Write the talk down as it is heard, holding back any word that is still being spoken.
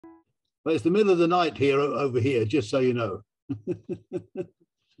But it's the middle of the night here over here, just so you know.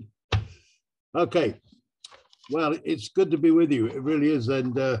 Okay. Well, it's good to be with you. It really is.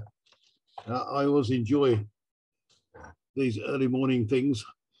 And I always enjoy these early morning things.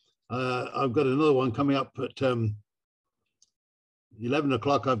 I've got another one coming up at 11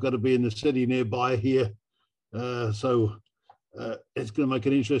 o'clock. I've got to be in the city nearby here. So it's going to make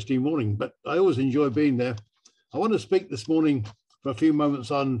an interesting morning, but I always enjoy being there. I want to speak this morning for a few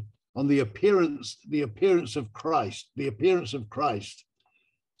moments on the appearance of Christ, the appearance of Christ.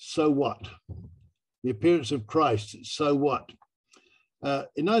 So what? The appearance of Christ, so what?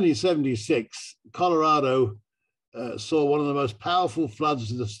 In 1976, Colorado saw one of the most powerful floods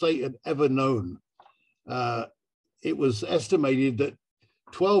the state had ever known. It was estimated that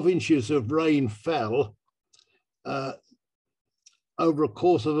 12 inches of rain fell over a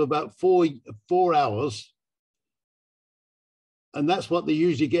course of about four hours. And that's what they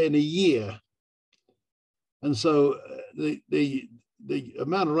usually get in a year. And so the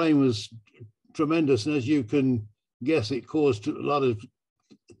amount of rain was tremendous. And as you can guess, it caused a lot of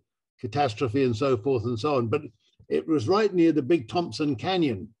catastrophe and so forth and so on. But it was right near the Big Thompson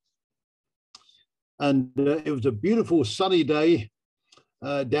Canyon. And it was a beautiful sunny day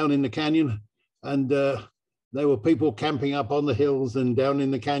down in the canyon. And there were people camping up on the hills and down in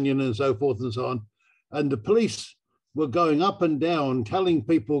the canyon and so forth and so on. And the police were going up and down telling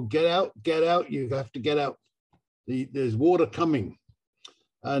people, get out, you have to get out. There's water coming.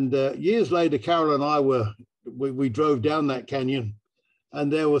 And years later, Carol and I we drove down that canyon,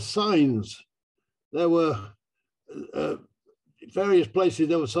 and there were signs. There were various places,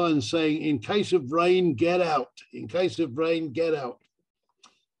 there were signs saying, in case of rain, get out. In case of rain, get out.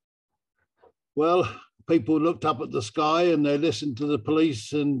 Well, people looked up at the sky and they listened to the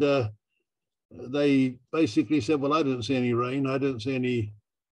police, and they basically said, well, I don't see any rain. I don't see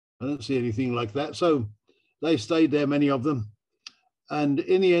anything like that. So they stayed there, many of them. And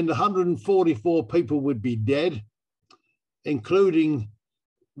in the end, 144 people would be dead, including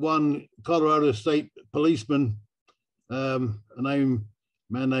one Colorado State policeman, a man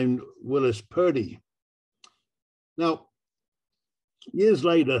named Willis Purdy. Now, years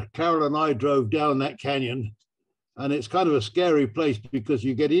later, Carol and I drove down that canyon, and it's kind of a scary place because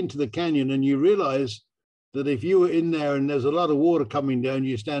you get into the canyon and you realize that if you were in there and there's a lot of water coming down,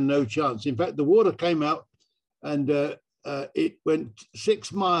 you stand no chance. In fact, the water came out and it went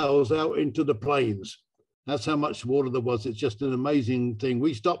 6 miles out into the plains. That's how much water there was. It's just an amazing thing.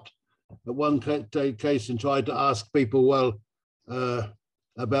 We stopped at one case and tried to ask people,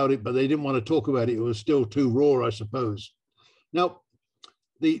 about it, but they didn't want to talk about it. It was still too raw, I suppose. Now,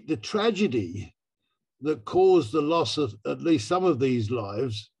 the tragedy that caused the loss of at least some of these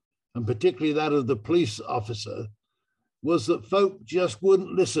lives, and particularly that of the police officer, was that folk just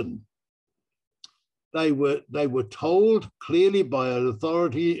wouldn't listen. They were told clearly by an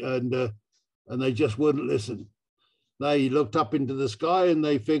authority, and they just wouldn't listen. They looked up into the sky and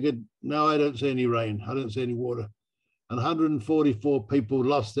they figured, no, I don't see any rain. I don't see any water. And 144 people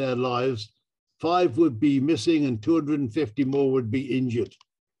lost their lives. 5 would be missing and 250 more would be injured.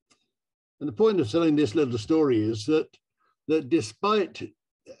 And the point of telling this little story is that despite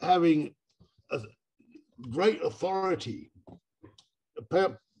having a great authority,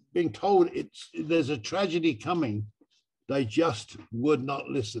 being told there's a tragedy coming, they just would not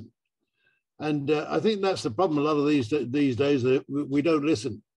listen. And I think that's the problem a lot of these days, that we don't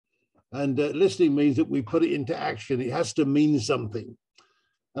listen. And listening means that we put it into action. It has to mean something.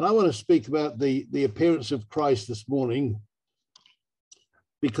 And I want to speak about the appearance of Christ this morning,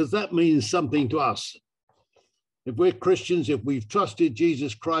 because that means something to us. If we're Christians, if we've trusted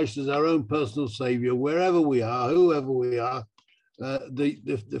Jesus Christ as our own personal Savior, wherever we are, whoever we are,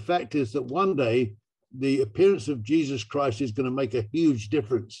 the fact is that one day the appearance of Jesus Christ is going to make a huge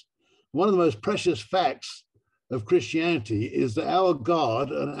difference. One of the most precious facts of Christianity is that our God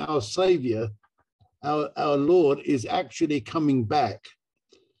and our Savior, our Lord, is actually coming back.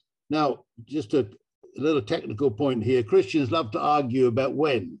 Now, just a little technical point here. Christians love to argue about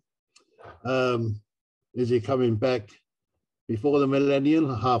when. Is he coming back before the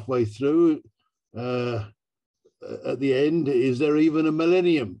millennium, halfway through? At the end, is there even a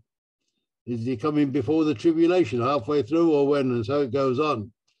millennium? Is he coming before the tribulation, halfway through, or when? And so it goes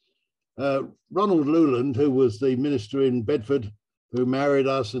on. Ronald Lewland, who was the minister in Bedford, who married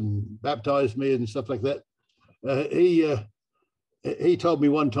us and baptized me and stuff like that, he told me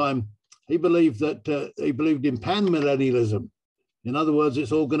one time he believed in panmillennialism. In other words,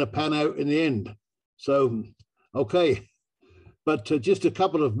 it's all going to pan out in the end. So, okay. But just a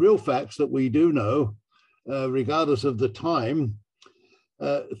couple of real facts that we do know, regardless of the time.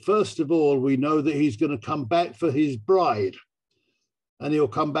 first of all, we know that he's going to come back for his bride, and he'll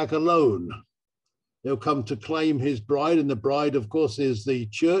come back alone. He'll come to claim his bride, and the bride, of course, is the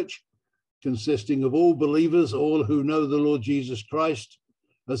church, consisting of all believers, all who know the Lord Jesus Christ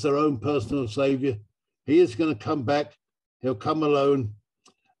as their own personal Savior. He is going to come back. He'll come alone,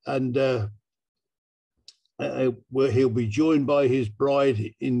 and where he'll be joined by his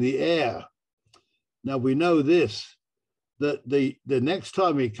bride in the air. Now we know this, that the next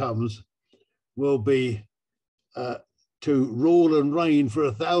time he comes will be to rule and reign for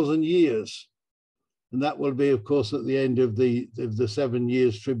 1,000 years. And that will be, of course, at the end of the 7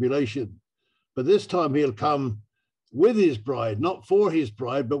 years tribulation. But this time he'll come with his bride, not for his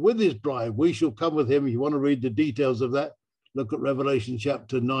bride, but with his bride. We shall come with him. If you want to read the details of that, look at Revelation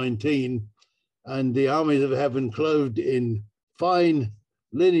chapter 19. And the armies of heaven, clothed in fine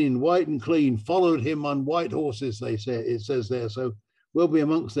linen, white and clean, followed him on white horses, they say, it says there. So we'll be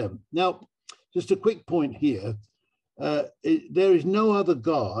amongst them. Now, just a quick point here. There is no other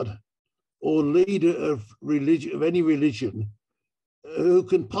God or leader of religion, of any religion, who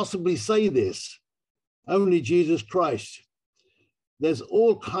can possibly say this. Only Jesus Christ. There's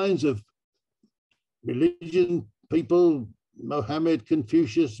all kinds of religion, people, Mohammed,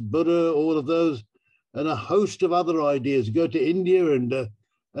 Confucius, Buddha, all of those, and a host of other ideas. Go to India, and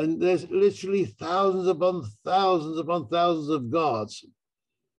there's literally thousands upon thousands of gods.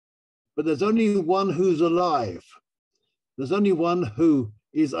 But there's only one who's alive. There's only one who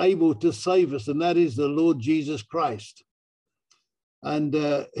is able to save us, and that is the Lord Jesus Christ. And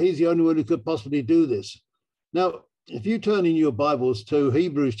he's the only one who could possibly do this. Now, if you turn in your Bibles to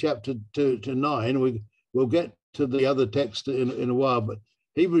Hebrews chapter 9, we'll get to the other text in a while, but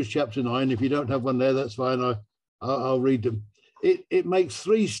Hebrews chapter 9, if you don't have one there, that's fine. I'll read them. It makes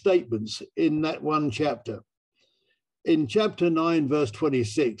three statements in that one chapter. In chapter 9, verse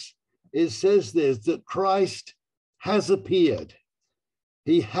 26, it says this, that Christ has appeared.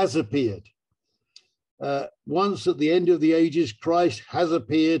 He has appeared. Once at the end of the ages, Christ has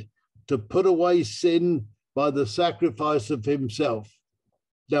appeared to put away sin by the sacrifice of himself.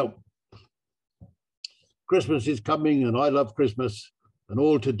 Now, Christmas is coming, and I love Christmas and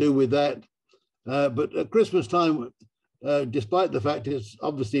all to do with that. But at Christmas time, despite the fact it's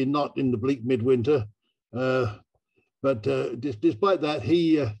obviously not in the bleak midwinter, but despite that,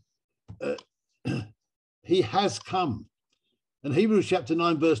 he has come. And Hebrews chapter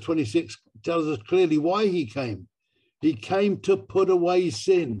 9, verse 26 tells us clearly why he came. He came to put away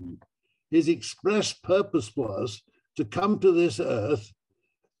sin. His express purpose was to come to this earth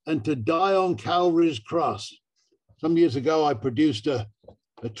and to die on Calvary's cross. Some years ago, I produced a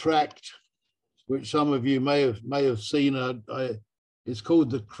tract, which some of you may have seen. It's called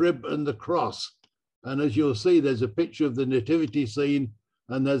The Crib and the Cross. And as you'll see, there's a picture of the nativity scene,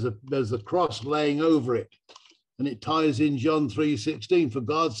 and there's a cross laying over it. And it ties in John 3:16, for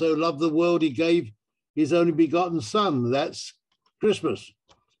God so loved the world, he gave his only begotten son. That's Christmas.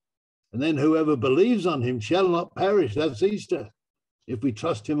 And then whoever believes on him shall not perish. That's Easter. If we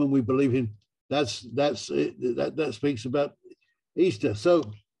trust him and we believe him, that speaks about Easter. So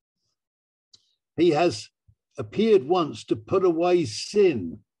he has appeared once to put away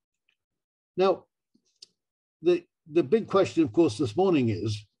sin. Now, the big question, of course, this morning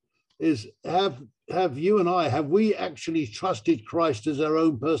is have you and I, have we actually trusted Christ as our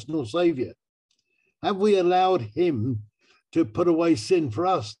own personal Savior? Have we allowed him to put away sin for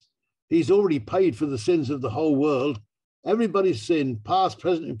us? He's already paid for the sins of the whole world. Everybody's sin, past,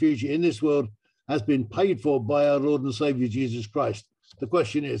 present, and future in this world has been paid for by our Lord and Savior, Jesus Christ. The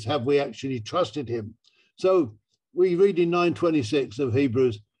question is, have we actually trusted him? So we read in 9:26 of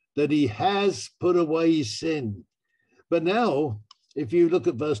Hebrews that he has put away sin. But now, if you look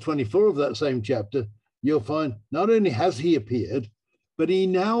at verse 24 of that same chapter, you'll find not only has he appeared, but he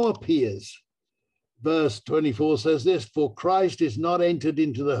now appears. Verse 24 says this, for Christ is not entered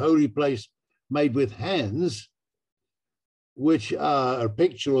into the holy place made with hands, which are a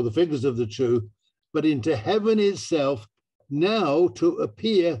picture or the figures of the true, but into heaven itself, now to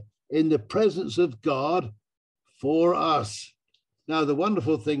appear in the presence of God for us. Now, the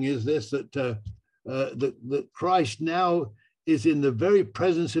wonderful thing is this, that Christ now is in the very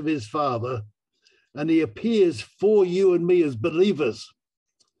presence of his Father, and he appears for you and me as believers.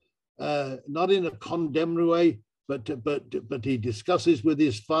 Not in a condemnatory way, but he discusses with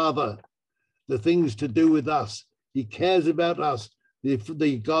his Father the things to do with us. He cares about us.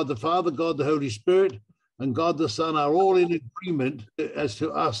 The God the Father, God the Holy Spirit, and God the Son are all in agreement as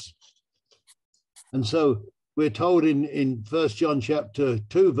to us. And so we're told in 1 John chapter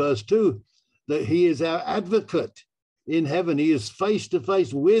 2, verse 2, that he is our advocate. in heaven. He is face to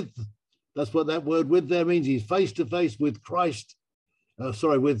face with, that's what that word with there means. He's face to face with Christ,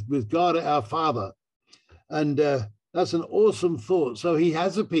 with God our Father. And that's an awesome thought. So he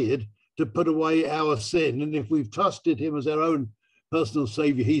has appeared to put away our sin. And if we've trusted him as our own personal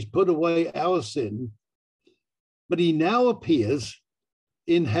savior, he's put away our sin. But he now appears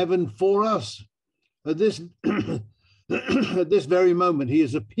in heaven for us. At this, at this very moment, he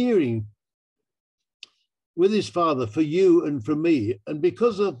is appearing with his Father for you and for me. And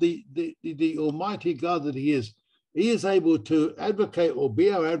because of the almighty God that he is able to advocate or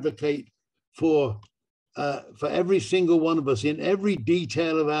be our advocate for every single one of us in every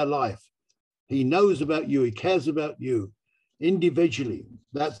detail of our life. He knows about you. He cares about you individually.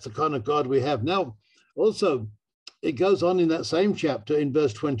 That's the kind of God we have. Now, also, it goes on in that same chapter in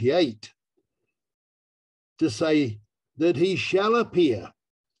verse 28 to say that he shall appear.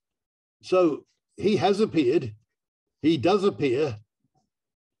 So he has appeared, he does appear,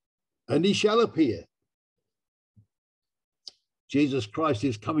 and he shall appear. Jesus Christ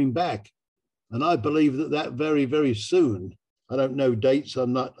is coming back. And I believe that very, very soon. I don't know dates,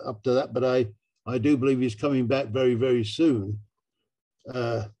 I'm not up to that, but I do believe he's coming back very, very soon.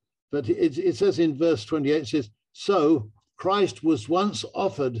 But it says in verse 28, it says, so Christ was once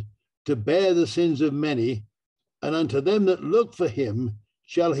offered to bear the sins of many, and unto them that look for him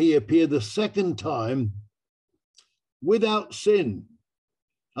shall he appear the second time without sin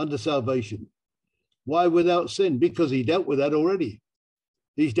unto salvation. Why without sin? Because he dealt with that already.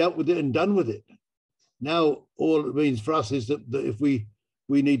 He's dealt with it and done with it. Now, all it means for us is that if we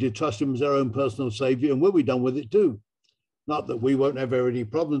need to trust him as our own personal savior, and we'll be done with it too. Not that we won't have any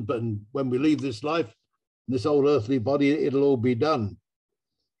problems, but when we leave this life, this old earthly body, it'll all be done.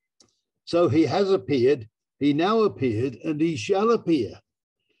 So he has appeared, he now appeared, and he shall appear.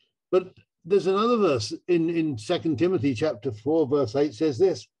 But there's another verse in 2 Timothy chapter 4, verse 8 says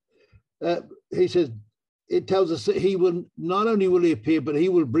this. He says, it tells us that he will not only will he appear, but he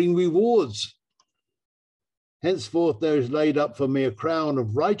will bring rewards. Henceforth there is laid up for me a crown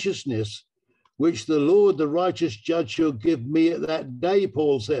of righteousness, which the Lord, the righteous judge, shall give me at that day,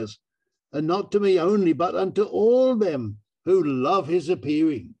 Paul says, and not to me only, but unto all them who love his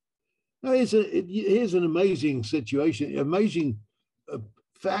appearing. Now, here's an amazing situation, amazing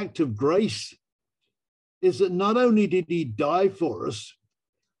fact of grace, is that not only did he die for us,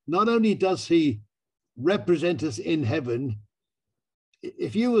 not only does he represent us in heaven.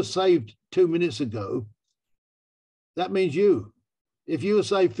 If you were saved 2 minutes ago, that means you. If you were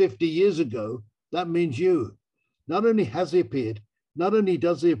saved 50 years ago, that means you. Not only has he appeared, not only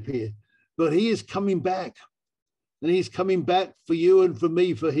does he appear, but he is coming back. And he's coming back for you and for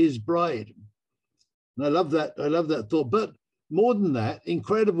me, for his bride. And I love that. I love that thought. But more than that,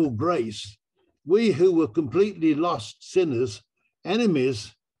 incredible grace. We who were completely lost sinners,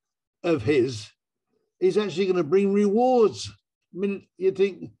 enemies of his, is actually going to bring rewards. I mean, you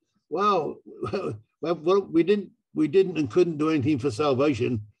think, wow, well, we didn't and couldn't do anything for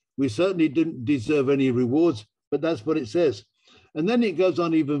salvation. We certainly didn't deserve any rewards, but that's what it says. And then it goes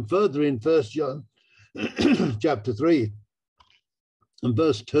on even further in 1 John chapter 3 and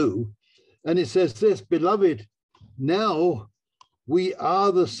verse 2. And it says this, beloved, now we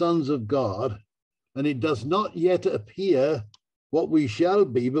are the sons of God, and it does not yet appear what we shall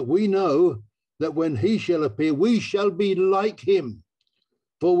be, but we know that when he shall appear, we shall be like him,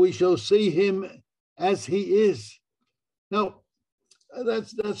 for we shall see him as he is. Now,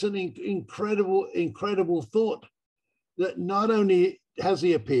 that's an incredible thought, that not only has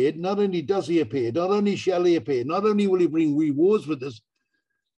he appeared, not only does he appear, not only shall he appear, not only will he bring rewards with us,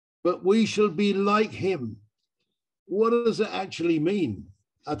 but we shall be like him. What does that actually mean?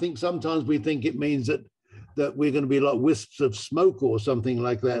 I think sometimes we think it means that we're going to be like wisps of smoke or something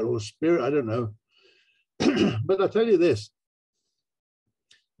like that, or spirit, I don't know. But I tell you this,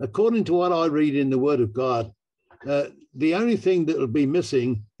 according to what I read in the Word of God, the only thing that will be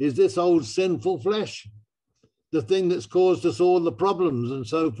missing is this old sinful flesh, the thing that's caused us all the problems and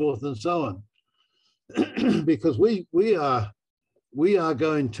so forth and so on. Because we are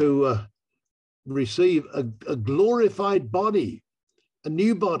going to receive a glorified body, a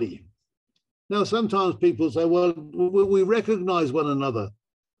new body. Now, sometimes people say, well, we recognize one another.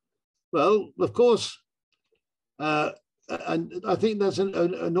 Well, of course, and I think that's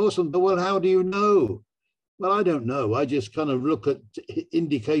an awesome, but well, how do you know? Well, I don't know. I just kind of look at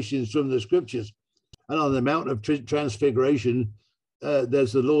indications from the scriptures. And on the Mount of Transfiguration,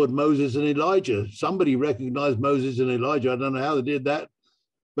 there's the Lord, Moses, and Elijah. Somebody recognized Moses and Elijah. I don't know how they did that,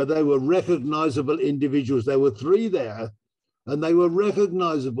 but they were recognizable individuals. There were three there, and they were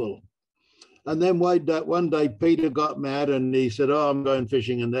recognizable. And then one day Peter got mad and he said, "Oh, I'm going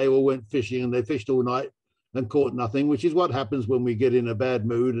fishing." And they all went fishing and they fished all night and caught nothing, which is what happens when we get in a bad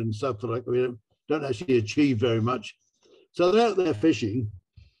mood and stuff like that. We don't actually achieve very much. So they're out there fishing,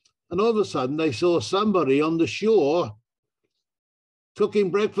 and all of a sudden they saw somebody on the shore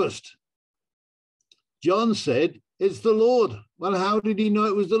cooking breakfast. John said, "It's the Lord." Well, how did he know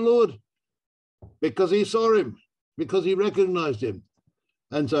it was the Lord? Because he saw him, because he recognized him,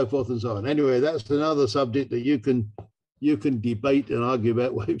 and so forth and so on. Anyway, that's another subject that you can debate and argue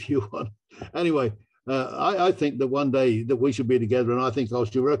about if you want. Anyway, I think that one day that we should be together, and I think I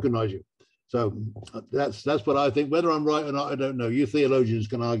should recognize you. So that's what I think. Whether I'm right or not, I don't know. You theologians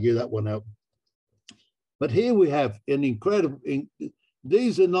can argue that one out. But here we have an incredible,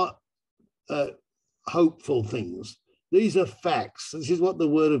 these are not hopeful things. These are facts. This is what the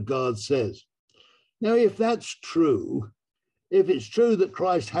word of God says. Now, if that's true, if it's true that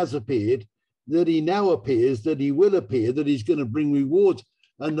Christ has appeared, that he now appears, that he will appear, that he's going to bring rewards,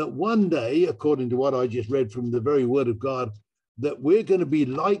 and that one day, according to what I just read from the very word of God, that we're going to be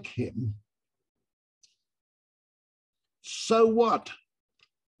like him, so what?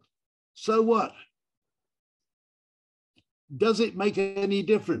 So what? Does it make any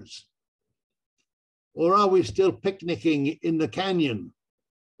difference? Or are we still picnicking in the canyon,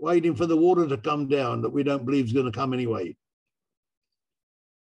 waiting for the water to come down that we don't believe is going to come anyway?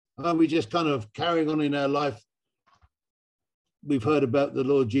 Are we just kind of carrying on in our life? We've heard about the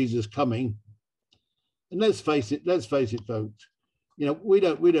Lord Jesus coming. And let's face it, folks. You know, we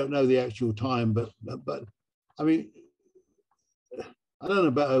don't know the actual time, but I mean, I don't know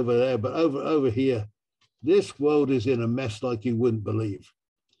about over there, but over here, this world is in a mess like you wouldn't believe.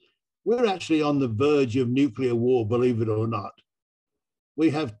 We're actually on the verge of nuclear war, believe it or not.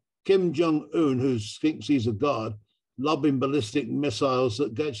 We have Kim Jong-un, who thinks he's a god, lobbing ballistic missiles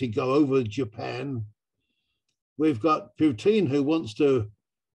that actually go over Japan. We've got Putin, who wants to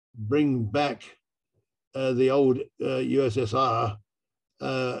bring back the old USSR,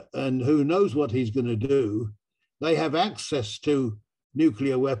 and who knows what he's going to do. They have access to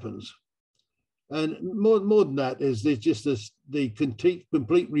nuclear weapons. And more than that is there's just the complete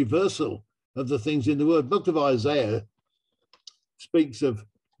reversal of the things in the word. Book of Isaiah speaks of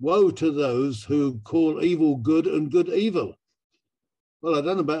woe to those who call evil good and good evil. Well, I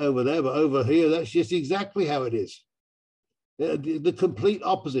don't know about over there, but over here, that's just exactly how it is. The complete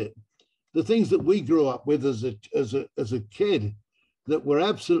opposite. The things that we grew up with as a kid that were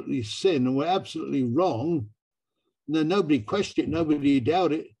absolutely sin and were absolutely wrong, and then nobody questioned it, nobody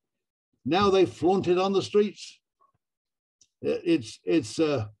doubted it. Now they flaunt it on the streets.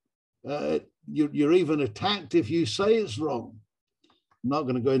 You're even attacked if you say it's wrong. I'm not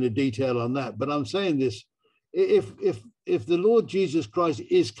going to go into detail on that, but I'm saying this: if the Lord Jesus Christ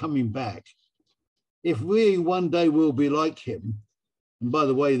is coming back, if we one day will be like him, and by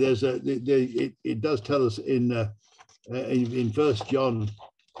the way, it does tell us in 1 John,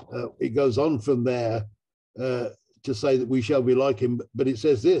 it goes on from there to say that we shall be like him, but it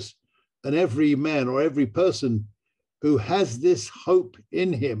says this: and every man or every person who has this hope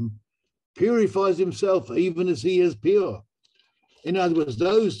in him purifies himself even as he is pure. In other words,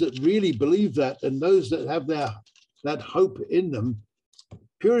 those that really believe that and those that have that hope in them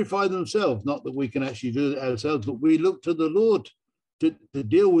purify themselves. Not that we can actually do it ourselves, but we look to the Lord to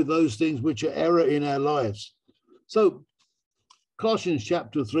deal with those things which are error in our lives. So Colossians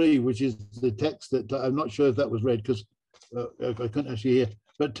chapter 3, which is the text that I'm not sure if that was read because I couldn't actually hear,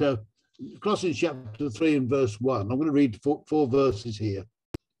 but Colossians chapter 3 and verse 1. I'm going to read four verses here.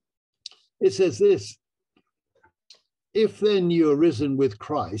 It says this: if then you are risen with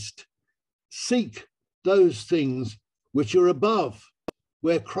Christ, seek those things which are above,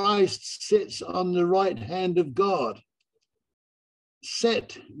 where Christ sits on the right hand of God.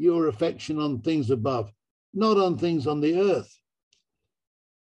 Set your affection on things above, not on things on the earth.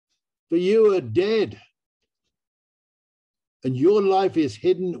 For you are dead, and your life is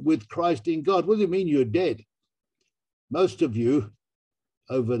hidden with Christ in God. What does it mean you're dead? Most of you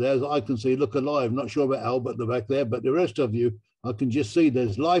over there, as I can see, look alive. Not sure about Albert the back there, but the rest of you, I can just see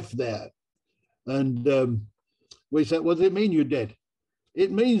there's life there. And we say, what does it mean you're dead?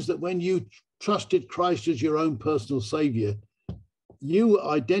 It means that when you trusted Christ as your own personal savior, you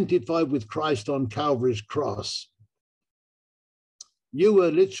identified with Christ on Calvary's cross. You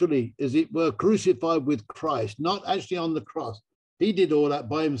were literally, as it were, crucified with Christ, not actually on the cross. He did all that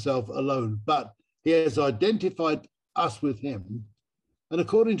by himself alone, but he has identified us with him. And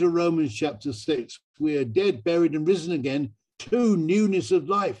according to Romans chapter 6, we are dead, buried, and risen again to newness of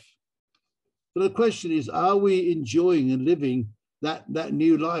life. But the question is, are we enjoying and living that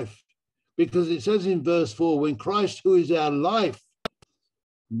new life? because it says in verse 4, when Christ, who is our life,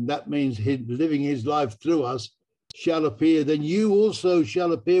 that means living his life through us, shall appear, then you also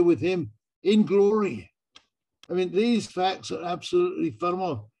shall appear with him in glory. I mean, these facts are absolutely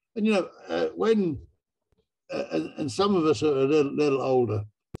phenomenal. And, you know, and some of us are a little older,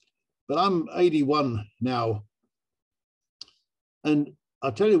 but I'm 81 now. And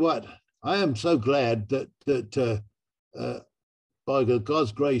I'll tell you what, I am so glad that by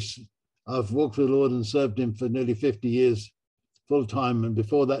God's grace, I've walked with the Lord and served him for nearly 50 years full time, and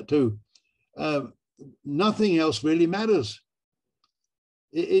before that too. Nothing else really matters.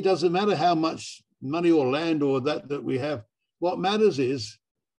 It doesn't matter how much money or land or that we have. What matters is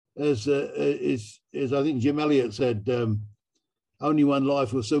I think Jim Elliot said, only one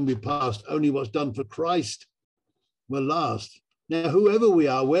life will soon be passed. Only what's done for Christ will last. Now, whoever we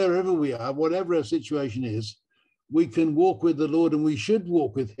are, wherever we are, whatever our situation is, we can walk with the Lord, and we should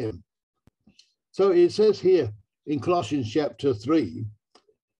walk with him. So it says here in Colossians chapter 3,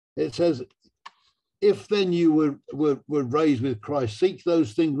 it says, if then you were raised with Christ, seek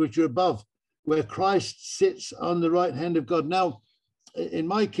those things which are above, where Christ sits on the right hand of God. Now, in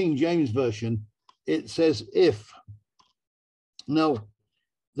my King James Version, it says if. Now,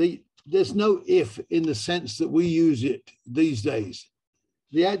 there's no if in the sense that we use it these days.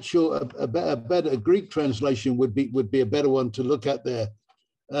 The actual, a better Greek translation would be a better one to look at there.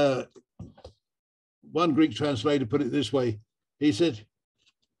 One Greek translator put it this way. He said,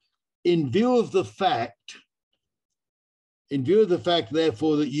 in view of the fact,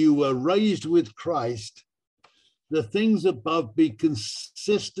 therefore, that you were raised with Christ, the things above be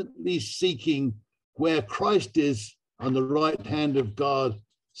consistently seeking where Christ is on the right hand of God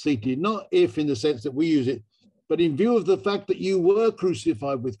seated. Not if in the sense that we use it, but in view of the fact that you were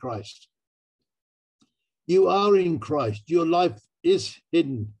crucified with Christ. You are in Christ. Your life is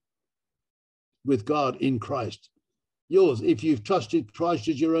hidden with God in Christ. Yours, if you've trusted Christ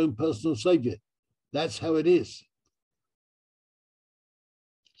as your own personal savior. That's how it is.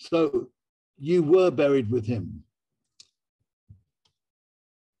 So you were buried with him.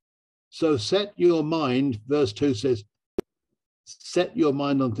 So set your mind, verse 2 says, set your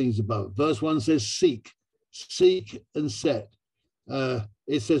mind on things above. Verse 1 says, seek and set.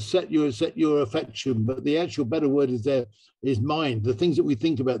 It says set your affection, but the actual better word is mind, the things that we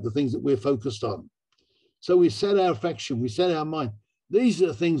think about, the things that we're focused on. So we set our affection, we set our mind. These are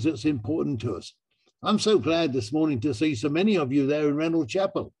the things that's important to us. I'm so glad this morning to see so many of you there in Renhold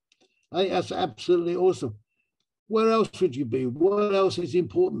Chapel. I think that's absolutely awesome. Where else would you be? What else is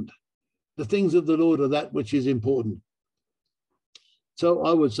important? The things of the Lord are that which is important. So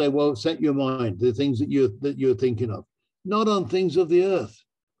I would say, well, set your mind, the things that you're thinking of, not on things of the earth.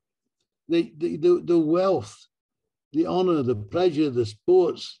 The wealth, the honor, the pleasure, the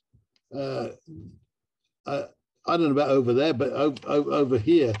sports. I don't know about over there, but over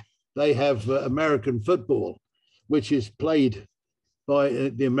here, they have American football, which is played by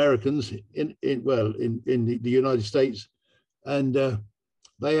the Americans in the United States. And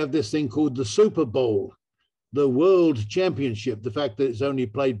they have this thing called the Super Bowl, the World Championship. The fact that it's only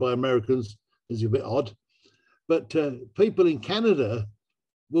played by Americans is a bit odd. But people in Canada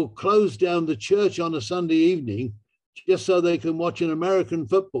will close down the church on a Sunday evening just so they can watch an American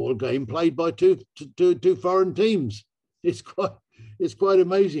football game played by two foreign teams. It's quite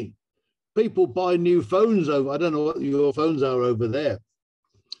amazing. People buy new phones over. I don't know what your phones are over there,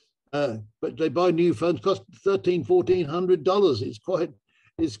 but they buy new phones, cost $1,400.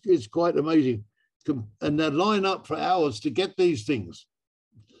 It's quite amazing, and they line up for hours to get these things.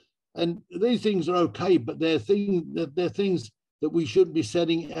 And these things are okay, but they're things that we shouldn't be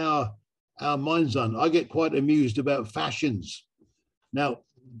setting our minds on. I get quite amused about fashions. Now,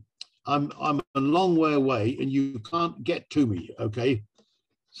 I'm a long way away, and you can't get to me, okay?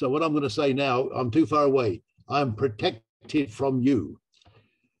 So what I'm going to say now, I'm too far away. I'm protected from you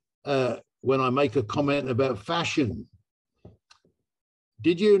when I make a comment about fashion.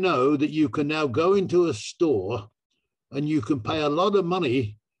 Did you know that you can now go into a store and you can pay a lot of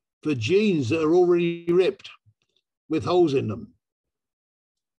money for jeans that are already ripped with holes in them?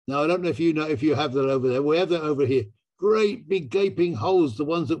 Now, I don't know if you have that over there. We have that over here. Great big gaping holes, the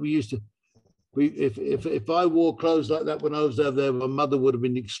ones that we used to. If I wore clothes like that when I was over there, my mother would have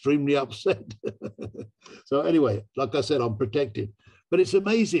been extremely upset. So anyway, like I said, I'm protected. But it's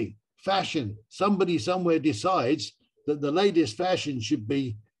amazing. Fashion. Somebody somewhere decides that the latest fashion should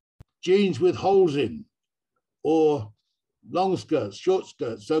be jeans with holes in, or long skirts, short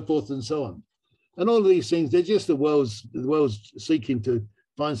skirts, so forth and so on. And all of these things, they're just the world's seeking to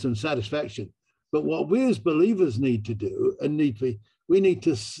find some satisfaction. But what we as believers need to do, and We need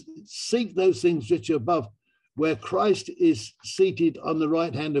to seek those things which are above, where Christ is seated on the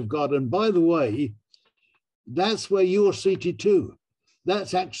right hand of God. And by the way, that's where you're seated too.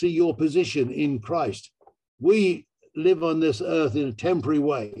 That's actually your position in Christ. We live on this earth in a temporary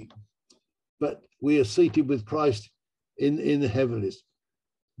way, but we are seated with Christ in the heavenlies,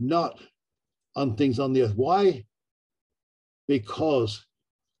 not on things on the earth. Why? Because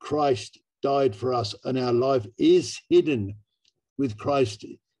Christ died for us and our life is hidden with Christ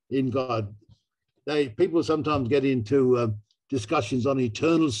in God. People sometimes get into discussions on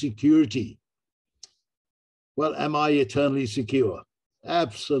eternal security. Well, am I eternally secure?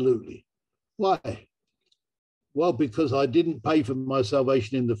 Absolutely. Why? Well, because I didn't pay for my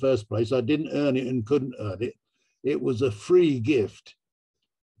salvation in the first place. I didn't earn it and couldn't earn it. It was a free gift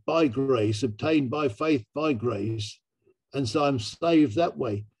by grace, obtained by faith by grace. And so I'm saved that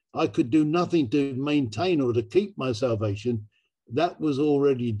way. I could do nothing to maintain or to keep my salvation. That was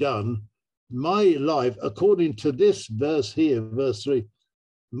already done. My life, according to this verse here, verse 3,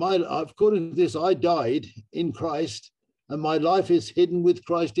 according to this, I died in Christ, and my life is hidden with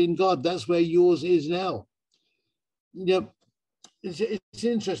Christ in God. That's where yours is now. You know, it's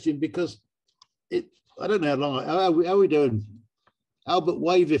interesting because I don't know how long. How are we doing? Albert,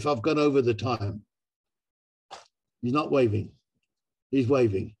 wave if I've gone over the time. He's not waving. He's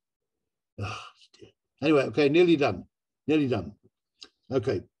waving. Oh, anyway, okay, nearly done. Nearly done.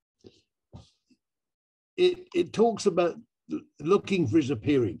 Okay. It talks about looking for his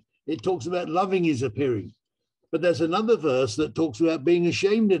appearing. It talks about loving his appearing. But there's another verse that talks about being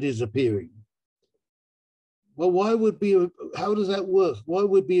ashamed at his appearing. Well, how does that work? Why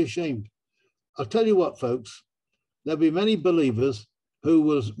would be ashamed? I'll tell you what, folks, there'll be many believers who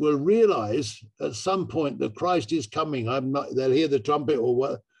will realize at some point that Christ is coming. They'll hear the trumpet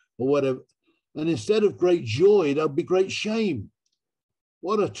or whatever. And instead of great joy, there'll be great shame.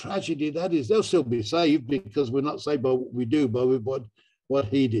 What a tragedy that is. They'll still be saved because we're not saved by what we do, but with what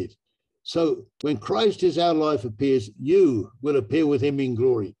he did. So when Christ is our life appears, you will appear with him in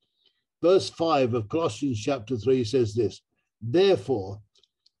glory. Verse 5 of Colossians chapter 3 says this, therefore,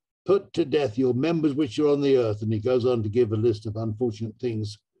 put to death your members which are on the earth. And he goes on to give a list of unfortunate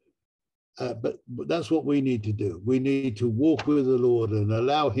things. But that's what we need to do. We need to walk with the Lord and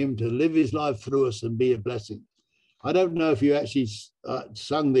allow him to live his life through us and be a blessing. I don't know if you actually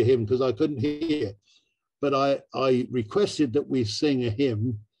sung the hymn because I couldn't hear, but I requested that we sing a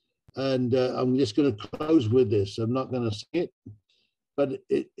hymn, and I'm just going to close with this. I'm not going to sing it, but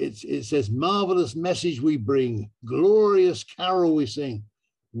it says, marvelous message we bring, glorious carol we sing,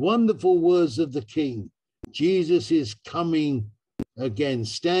 wonderful words of the King. Jesus is coming again,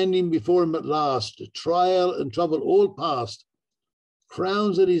 standing before him at last, trial and trouble all past,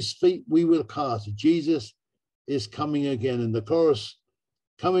 crowns at his feet we will cast. Jesus is coming again. And the chorus,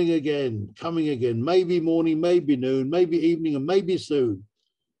 coming again, maybe morning, maybe noon, maybe evening, and maybe soon.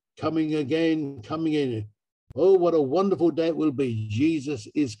 Coming again, coming in. Oh, what a wonderful day it will be. Jesus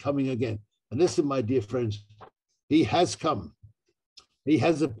is coming again. And listen, my dear friends, he has come. He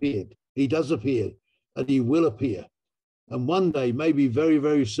has appeared. He does appear, and he will appear. And one day, maybe very,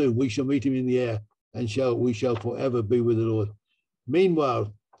 very soon, we shall meet him in the air, and we shall forever be with the Lord.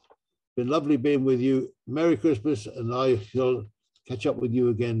 Meanwhile, been lovely being with you. Merry Christmas, and I shall catch up with you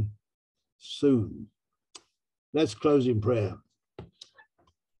again soon. Let's close in prayer.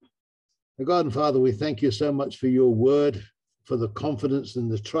 God and Father, we thank you so much for your word, for the confidence and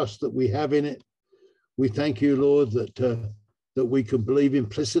the trust that we have in it. We thank you, Lord, that we can believe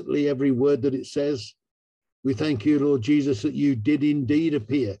implicitly every word that it says. We thank you, Lord Jesus, that you did indeed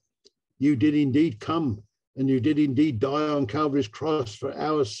appear. You did indeed come, and you did indeed die on Calvary's cross for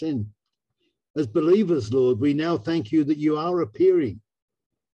our sin. As believers, Lord, we now thank you that you are appearing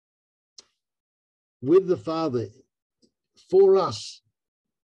with the Father for us,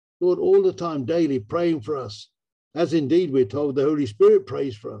 Lord, all the time, daily, praying for us, as indeed we're told the Holy Spirit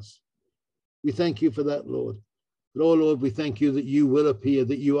prays for us. We thank you for that, Lord. But, oh, Lord, we thank you that you will appear,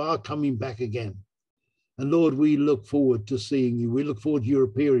 that you are coming back again. And, Lord, we look forward to seeing you. We look forward to your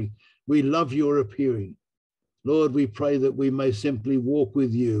appearing. We love your appearing. Lord, we pray that we may simply walk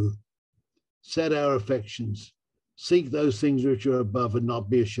with you, set our affections, seek those things which are above and not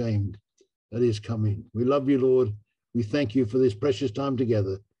be ashamed that is coming. We love you, Lord. We thank you for this precious time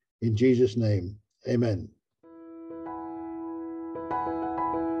together. In Jesus' name, amen.